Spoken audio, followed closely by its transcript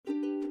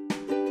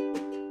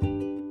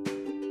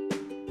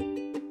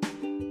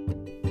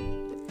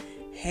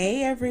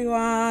Hey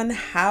everyone,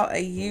 how are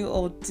you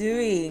all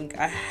doing?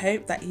 I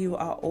hope that you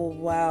are all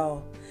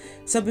well.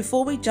 So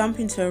before we jump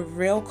into a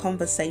real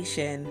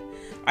conversation,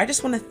 I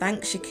just want to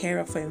thank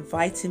Shakira for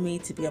inviting me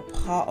to be a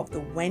part of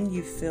the When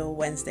You Feel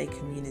Wednesday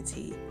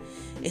community.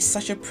 It's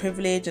such a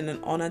privilege and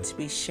an honor to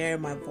be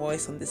sharing my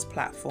voice on this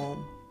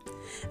platform.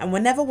 And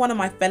whenever one of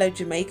my fellow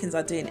Jamaicans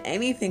are doing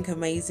anything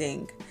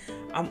amazing,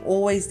 I'm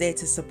always there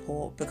to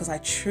support because I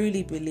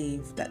truly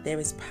believe that there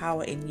is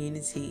power in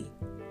unity.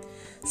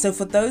 So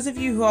for those of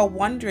you who are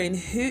wondering,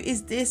 who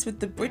is this with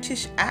the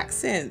British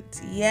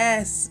accent?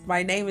 Yes,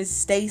 my name is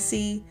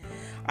Stacey.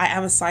 I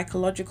am a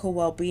psychological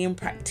well-being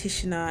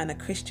practitioner and a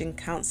Christian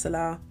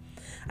counsellor,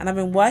 and I've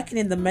been working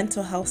in the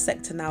mental health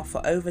sector now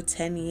for over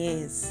 10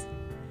 years.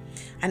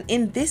 And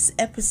in this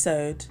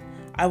episode,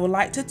 I would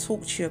like to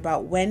talk to you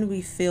about when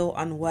we feel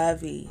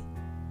unworthy.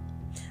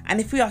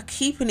 And if we are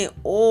keeping it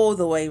all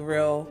the way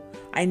real,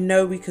 I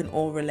know we can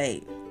all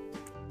relate.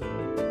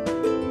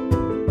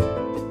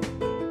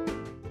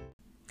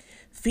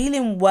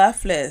 Feeling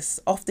worthless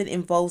often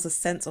involves a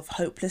sense of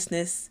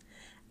hopelessness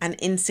and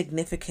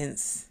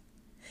insignificance.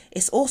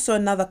 It's also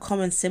another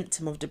common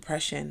symptom of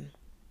depression.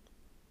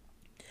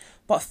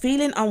 But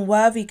feeling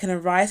unworthy can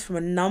arise from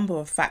a number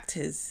of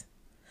factors,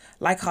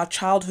 like our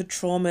childhood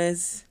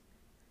traumas.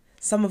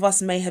 Some of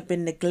us may have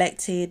been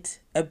neglected,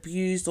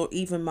 abused, or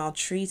even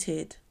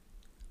maltreated.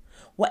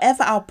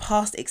 Whatever our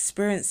past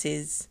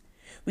experiences,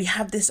 we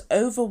have this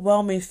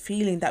overwhelming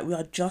feeling that we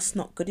are just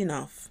not good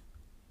enough.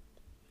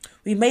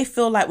 We may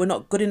feel like we're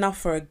not good enough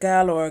for a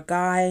girl or a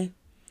guy.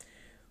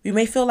 We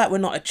may feel like we're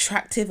not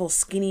attractive or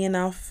skinny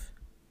enough.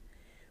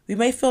 We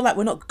may feel like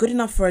we're not good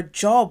enough for a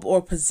job or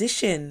a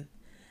position,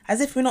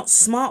 as if we're not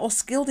smart or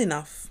skilled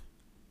enough.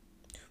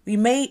 We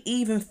may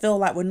even feel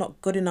like we're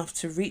not good enough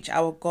to reach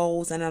our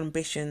goals and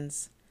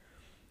ambitions,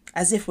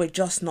 as if we're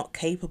just not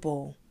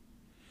capable.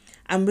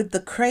 And with the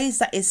craze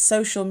that is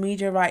social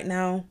media right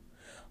now,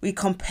 we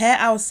compare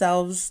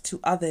ourselves to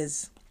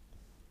others,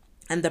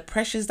 and the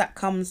pressures that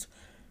comes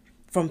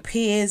from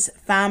peers,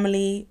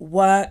 family,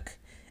 work,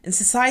 and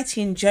society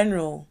in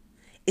general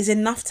is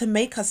enough to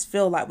make us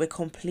feel like we're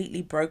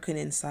completely broken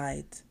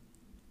inside.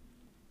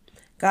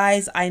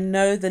 Guys, I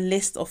know the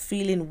list of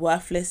feeling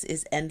worthless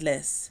is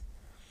endless,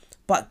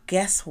 but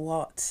guess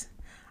what?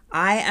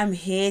 I am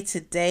here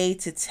today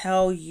to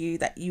tell you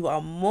that you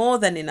are more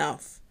than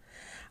enough.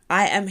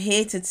 I am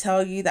here to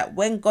tell you that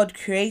when God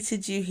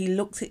created you, He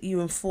looked at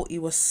you and thought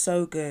you were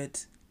so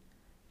good.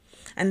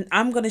 And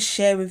I'm going to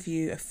share with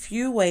you a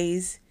few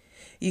ways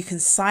you can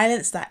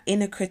silence that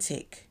inner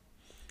critic,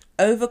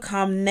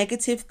 overcome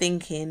negative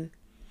thinking,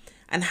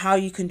 and how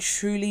you can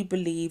truly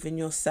believe in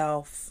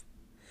yourself.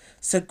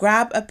 So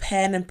grab a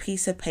pen and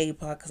piece of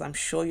paper because I'm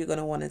sure you're going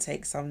to want to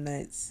take some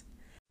notes.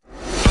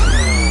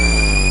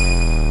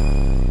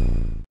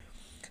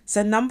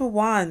 So number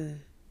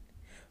one,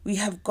 we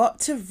have got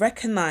to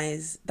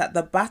recognize that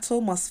the battle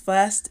must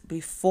first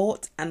be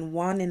fought and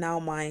won in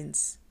our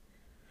minds.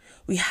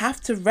 We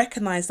have to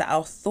recognize that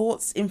our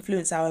thoughts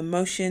influence our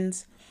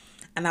emotions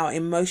and our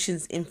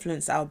emotions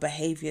influence our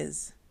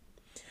behaviors.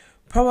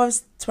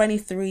 Proverbs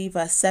 23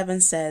 verse 7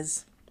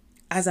 says,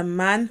 "As a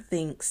man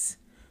thinks,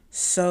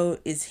 so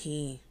is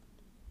he."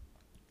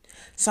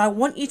 So I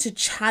want you to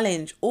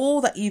challenge all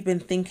that you've been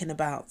thinking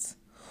about,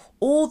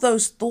 all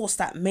those thoughts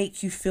that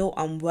make you feel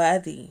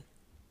unworthy.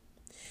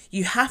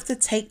 You have to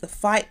take the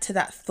fight to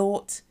that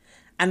thought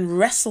and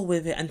wrestle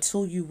with it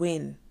until you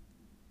win.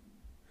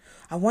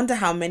 I wonder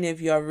how many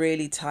of you are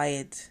really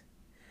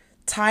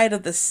tired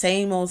of the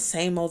same old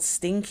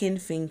stinking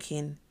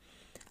thinking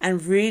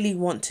and really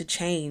want to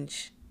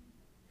change.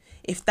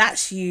 If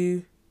that's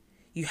you,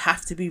 you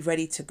have to be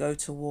ready to go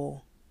to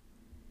war.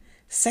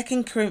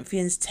 2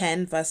 Corinthians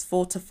 10 verse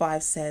 4 to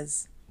 5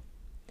 says,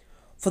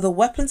 "For the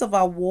weapons of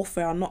our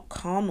warfare are not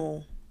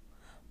carnal,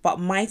 but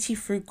mighty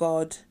through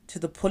God to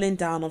the pulling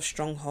down of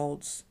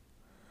strongholds,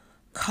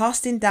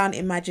 casting down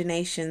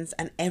imaginations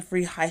and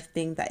every high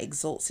thing that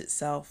exalts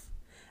itself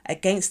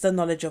against the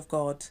knowledge of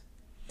God,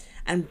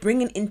 and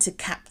bringing into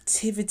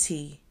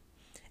captivity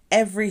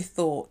every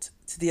thought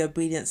to the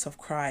obedience of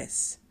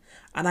Christ."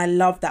 And I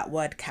love that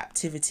word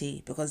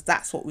captivity because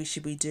that's what we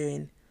should be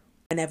doing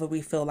whenever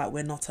we feel like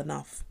we're not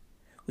enough.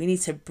 We need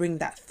to bring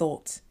that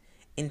thought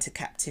into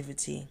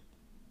captivity.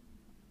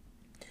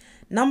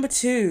 Number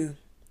two,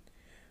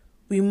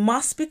 we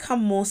must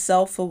become more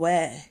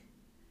self-aware.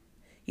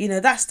 You know,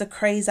 that's the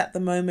craze at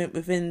the moment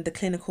within the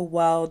clinical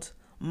world,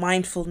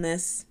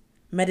 mindfulness,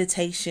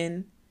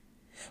 meditation.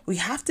 We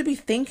have to be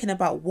thinking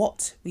about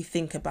what we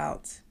think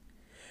about.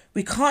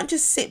 We can't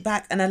just sit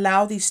back and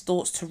allow these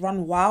thoughts to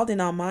run wild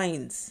in our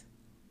minds.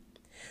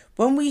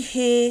 When we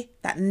hear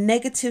that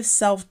negative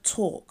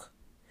self-talk,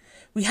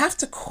 we have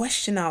to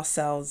question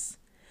ourselves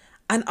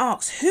and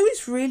ask, who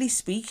is really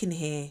speaking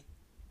here?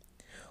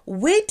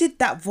 Where did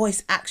that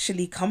voice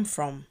actually come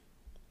from?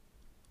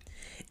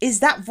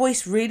 Is that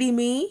voice really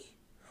me?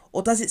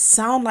 Or does it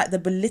sound like the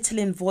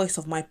belittling voice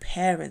of my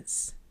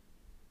parents?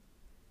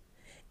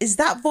 Is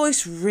that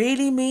voice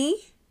really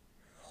me?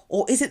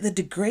 Or is it the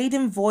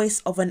degrading voice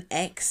of an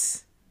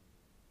ex,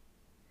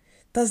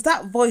 Does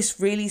that voice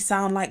really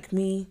sound like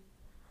me?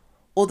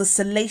 Or the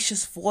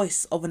salacious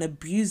voice of an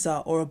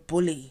abuser or a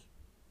bully?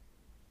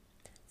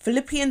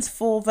 Philippians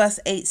 4 verse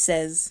 8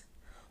 says,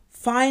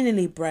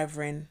 "Finally,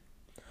 brethren,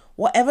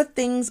 whatever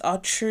things are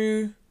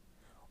true,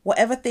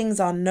 whatever things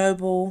are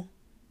noble,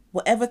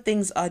 whatever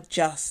things are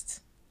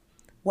just,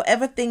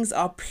 whatever things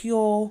are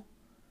pure,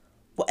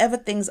 whatever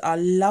things are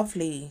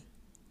lovely,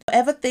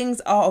 whatever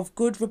things are of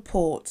good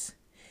report,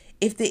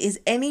 if there is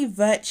any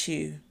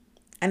virtue,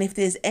 and if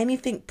there is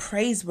anything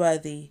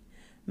praiseworthy,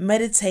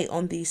 meditate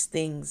on these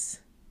things."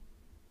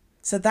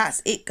 So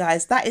that's it,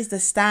 guys. That is the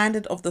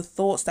standard of the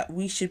thoughts that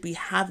we should be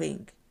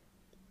having.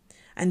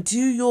 And do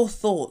your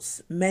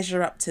thoughts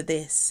measure up to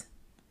this?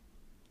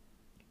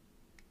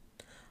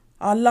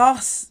 Our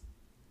last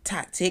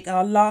tactic,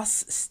 our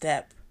last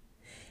step,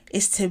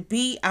 is to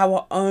be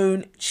our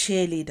own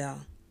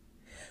cheerleader.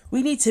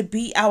 We need to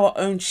be our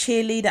own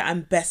cheerleader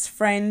and best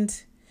friend.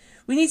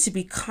 We need to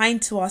be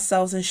kind to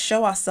ourselves and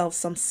show ourselves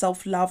some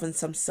self-love and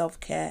some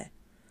self-care.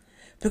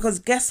 Because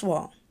guess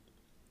what?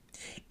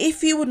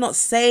 If you would not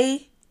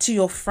say to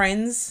your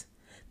friends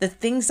the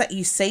things that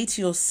you say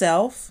to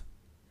yourself,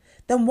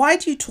 then why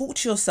do you talk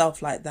to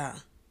yourself like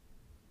that?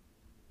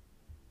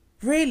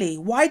 Really,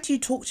 why do you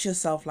talk to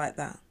yourself like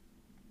that?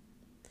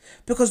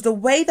 Because the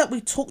way that we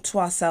talk to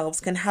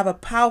ourselves can have a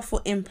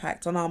powerful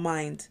impact on our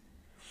mind,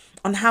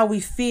 on how we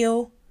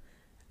feel,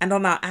 and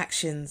on our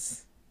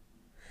actions.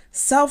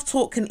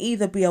 Self-talk can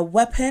either be a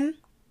weapon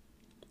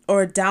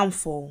or a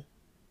downfall.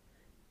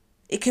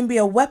 It can be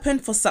a weapon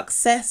for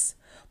success,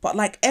 but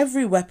like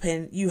every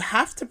weapon, you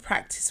have to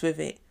practice with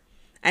it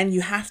and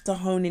you have to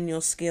hone in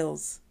your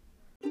skills.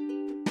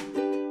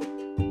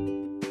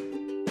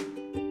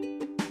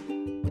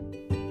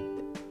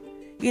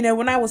 You know,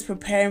 when I was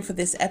preparing for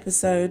this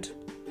episode,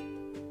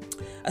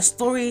 a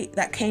story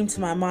that came to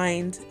my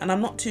mind, and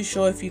I'm not too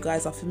sure if you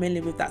guys are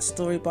familiar with that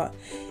story, but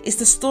it's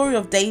the story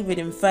of David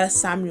in 1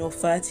 Samuel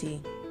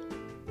 30.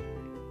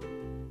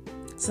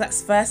 So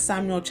that's 1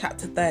 Samuel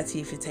chapter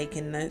 30 if you're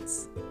taking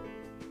notes.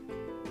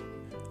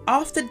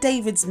 After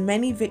David's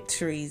many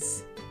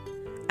victories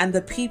and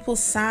the people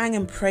sang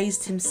and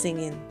praised him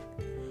singing,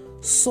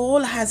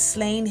 Saul had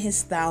slain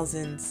his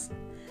thousands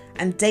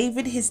and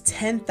David his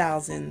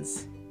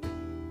 10,000s.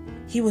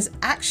 He was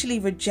actually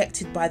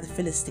rejected by the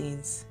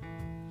Philistines.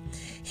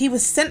 He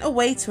was sent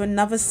away to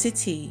another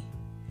city,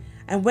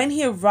 and when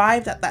he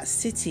arrived at that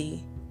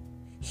city,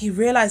 he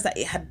realized that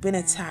it had been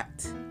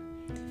attacked.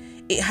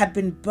 It had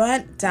been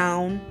burnt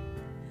down,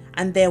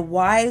 and their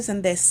wives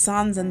and their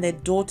sons and their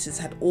daughters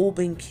had all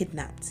been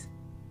kidnapped.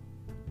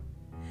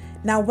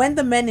 Now, when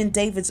the men in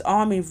David's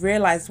army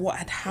realized what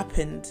had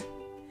happened,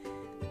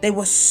 they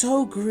were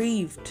so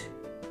grieved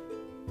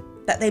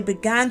that they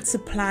began to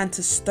plan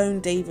to stone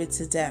David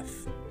to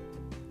death.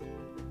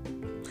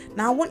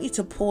 Now, I want you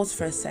to pause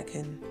for a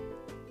second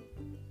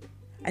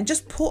and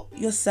just put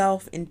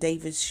yourself in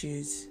David's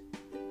shoes.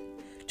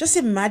 Just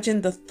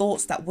imagine the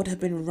thoughts that would have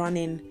been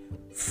running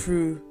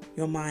through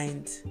your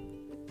mind.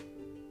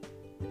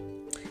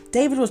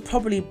 David was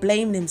probably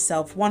blaming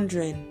himself,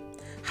 wondering,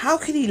 how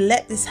could he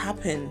let this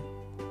happen?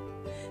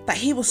 That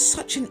he was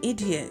such an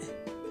idiot.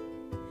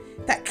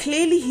 That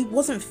clearly he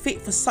wasn't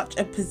fit for such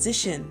a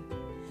position,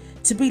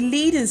 to be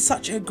leading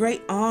such a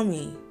great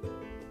army.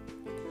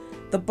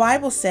 The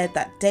Bible said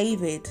that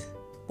David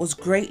was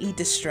greatly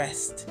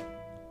distressed,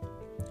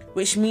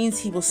 which means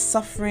he was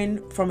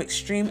suffering from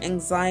extreme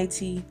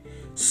anxiety,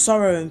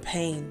 sorrow and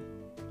pain.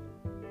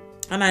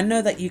 And I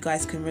know that you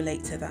guys can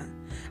relate to that.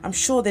 I'm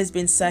sure there's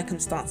been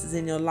circumstances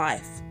in your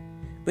life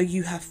where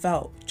you have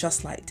felt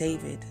just like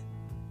David.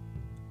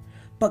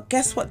 But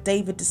guess what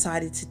David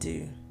decided to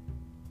do?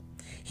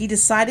 He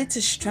decided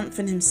to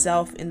strengthen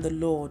himself in the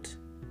Lord.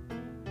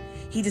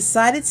 He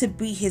decided to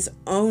be his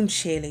own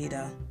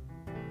cheerleader.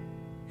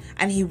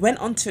 And he went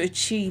on to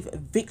achieve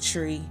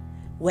victory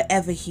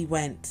wherever he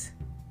went.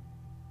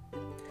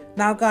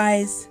 Now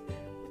guys,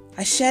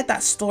 I shared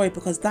that story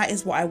because that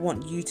is what I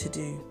want you to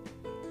do.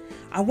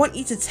 I want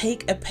you to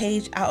take a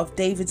page out of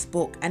David's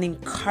book and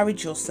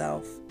encourage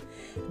yourself.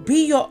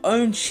 Be your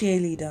own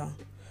cheerleader.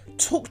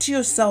 Talk to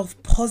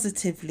yourself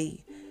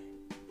positively.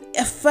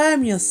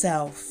 Affirm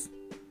yourself.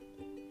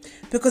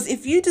 Because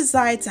if you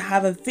desire to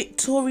have a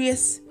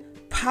victorious,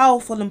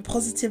 powerful and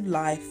positive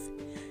life,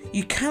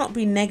 you cannot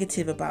be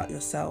negative about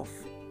yourself.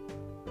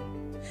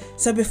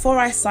 So before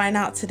I sign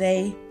out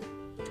today,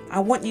 I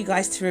want you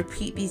guys to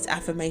repeat these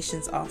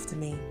affirmations after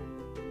me.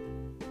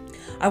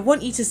 I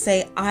want you to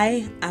say,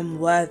 I am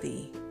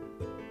worthy.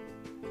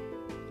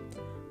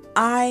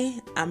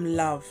 I am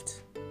loved.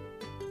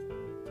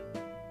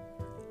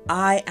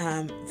 I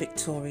am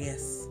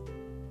victorious.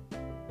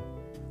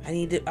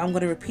 I'm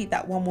going to repeat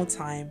that one more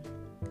time.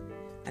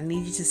 I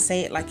need you to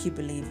say it like you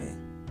believe it.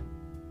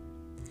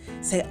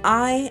 Say,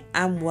 I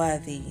am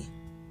worthy.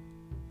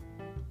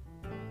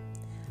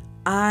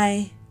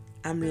 I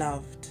am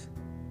loved.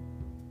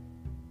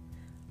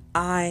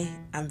 I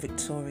am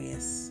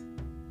victorious.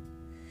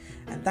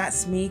 And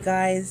that's me,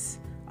 guys.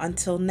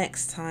 Until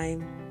next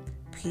time,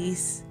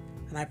 peace,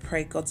 and I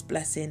pray God's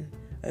blessing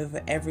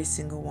over every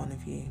single one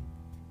of you.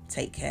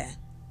 Take care.